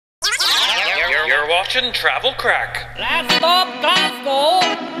watching Travel Craic. Last stop, Glasgow!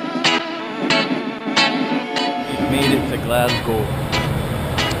 We've made it to Glasgow.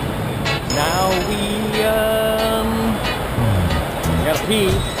 Now we gotta pee, you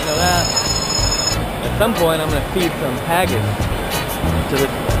know that. At some point I'm gonna feed some haggis to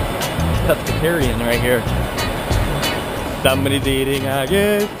this pescatarian right here. Somebody's eating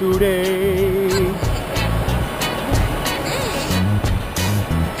haggis today.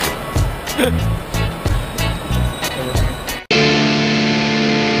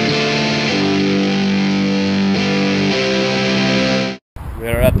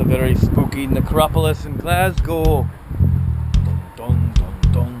 We're at the very spooky necropolis in Glasgow. Dun, dun,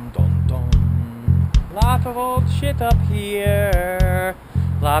 dun, dun, dun. Lot of old shit up here.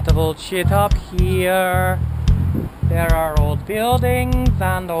 Lot of old shit up here. There are old buildings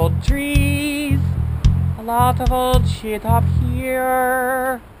and old trees. A lot of old shit up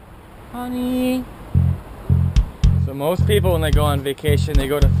here, honey. So most people when they go on vacation, they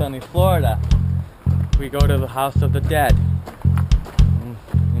go to sunny Florida. We go to the House of the Dead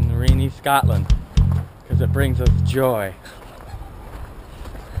in rainy Scotland because it brings us joy.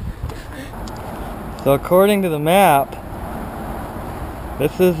 So according to the map,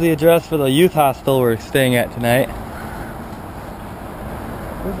 this is the address for the youth hostel we're staying at tonight.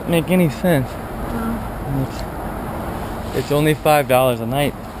 Doesn't make any sense. It's only $5 a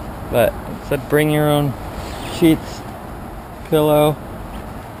night, but it said bring your own sheets, pillow,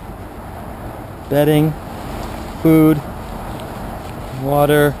 bedding, food,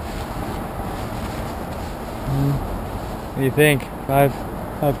 water. What do you think? Five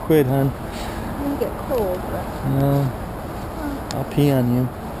quid, hon? You get cold, but... No. I'll pee on you.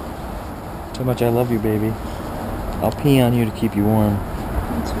 So much I love you, baby. I'll pee on you to keep you warm.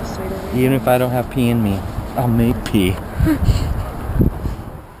 That's so sweet of you. Even if I don't have pee in me, I'll make pee.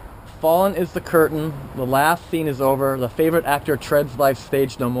 Fallen is the curtain, the last scene is over, the favorite actor treads life's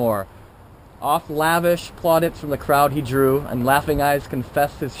stage no more. Oft lavish plaudits from the crowd he drew, and laughing eyes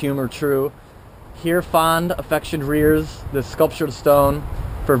confess his humor true. Here fond affection rears this sculptured stone,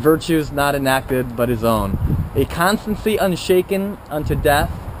 for virtues not enacted but his own. A constancy unshaken unto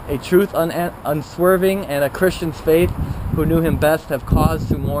death, a truth unswerving, and a Christian's faith, who knew him best have cause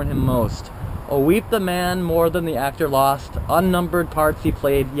to mourn him most. Oh, weep the man more than the actor lost, unnumbered parts he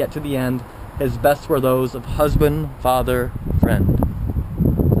played, yet to the end, his best were those of husband, father, friend.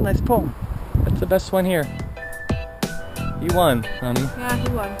 It's a nice poem. That's the best one here. You won, honey. Yeah, he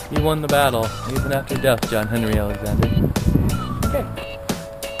won. You won the battle, even after death, John Henry Alexander. Okay,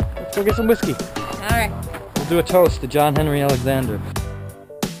 let's go get some whiskey. Alright. We'll do a toast to John Henry Alexander.